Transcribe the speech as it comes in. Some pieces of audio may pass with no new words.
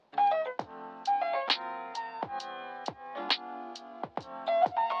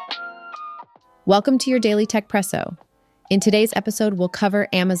Welcome to your daily Techpresso. In today's episode, we'll cover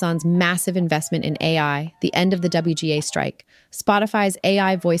Amazon's massive investment in AI, the end of the WGA strike, Spotify's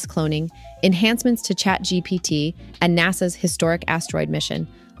AI voice cloning, enhancements to ChatGPT, and NASA's historic asteroid mission.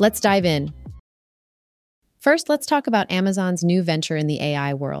 Let's dive in. First, let's talk about Amazon's new venture in the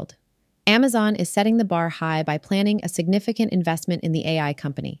AI world. Amazon is setting the bar high by planning a significant investment in the AI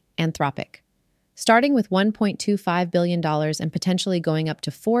company, Anthropic. Starting with $1.25 billion and potentially going up to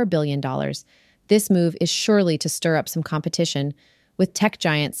 $4 billion, this move is surely to stir up some competition with tech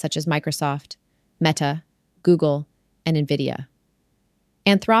giants such as Microsoft, Meta, Google, and NVIDIA.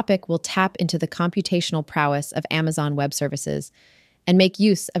 Anthropic will tap into the computational prowess of Amazon Web Services and make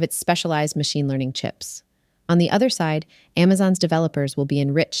use of its specialized machine learning chips. On the other side, Amazon's developers will be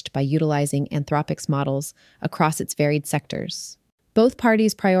enriched by utilizing Anthropic's models across its varied sectors. Both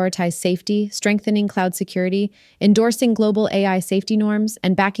parties prioritize safety, strengthening cloud security, endorsing global AI safety norms,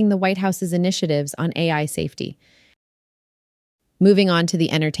 and backing the White House's initiatives on AI safety. Moving on to the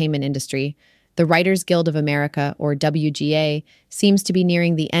entertainment industry, the Writers Guild of America, or WGA, seems to be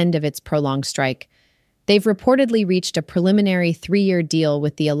nearing the end of its prolonged strike. They've reportedly reached a preliminary 3-year deal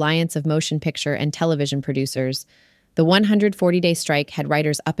with the Alliance of Motion Picture and Television Producers. The 140-day strike had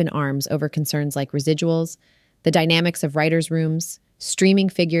writers up in arms over concerns like residuals, the dynamics of writers' rooms, streaming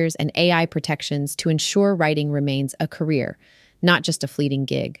figures, and AI protections to ensure writing remains a career, not just a fleeting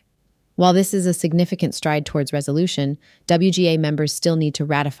gig. While this is a significant stride towards resolution, WGA members still need to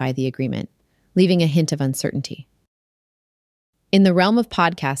ratify the agreement, leaving a hint of uncertainty. In the realm of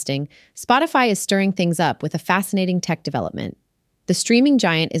podcasting, Spotify is stirring things up with a fascinating tech development. The streaming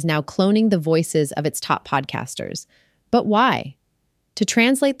giant is now cloning the voices of its top podcasters. But why? To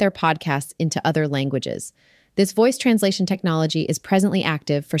translate their podcasts into other languages. This voice translation technology is presently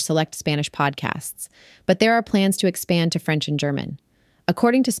active for select Spanish podcasts, but there are plans to expand to French and German.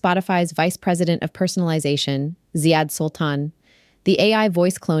 According to Spotify's Vice President of Personalization, Ziad Sultan, the AI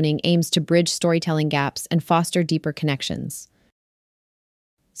voice cloning aims to bridge storytelling gaps and foster deeper connections.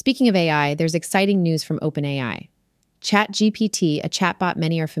 Speaking of AI, there's exciting news from OpenAI. ChatGPT, a chatbot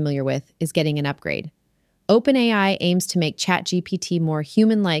many are familiar with, is getting an upgrade. OpenAI aims to make ChatGPT more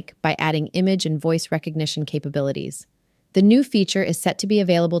human-like by adding image and voice recognition capabilities. The new feature is set to be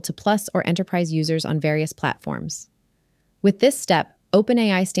available to Plus or Enterprise users on various platforms. With this step,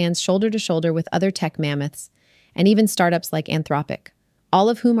 OpenAI stands shoulder to shoulder with other tech mammoths and even startups like Anthropic, all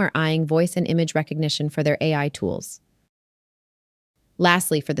of whom are eyeing voice and image recognition for their AI tools.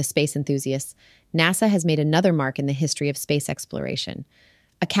 Lastly, for the space enthusiasts, NASA has made another mark in the history of space exploration.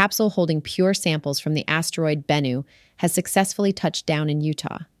 A capsule holding pure samples from the asteroid Bennu has successfully touched down in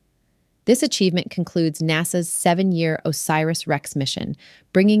Utah. This achievement concludes NASA's 7-year OSIRIS-REx mission,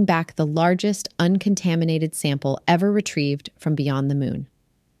 bringing back the largest uncontaminated sample ever retrieved from beyond the moon.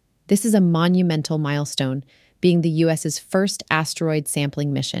 This is a monumental milestone, being the U.S.'s first asteroid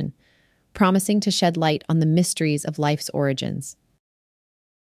sampling mission, promising to shed light on the mysteries of life's origins.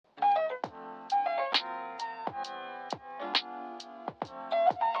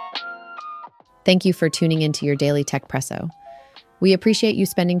 Thank you for tuning into your daily Techpresso. We appreciate you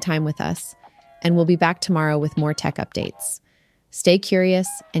spending time with us, and we'll be back tomorrow with more tech updates. Stay curious,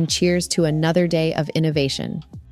 and cheers to another day of innovation.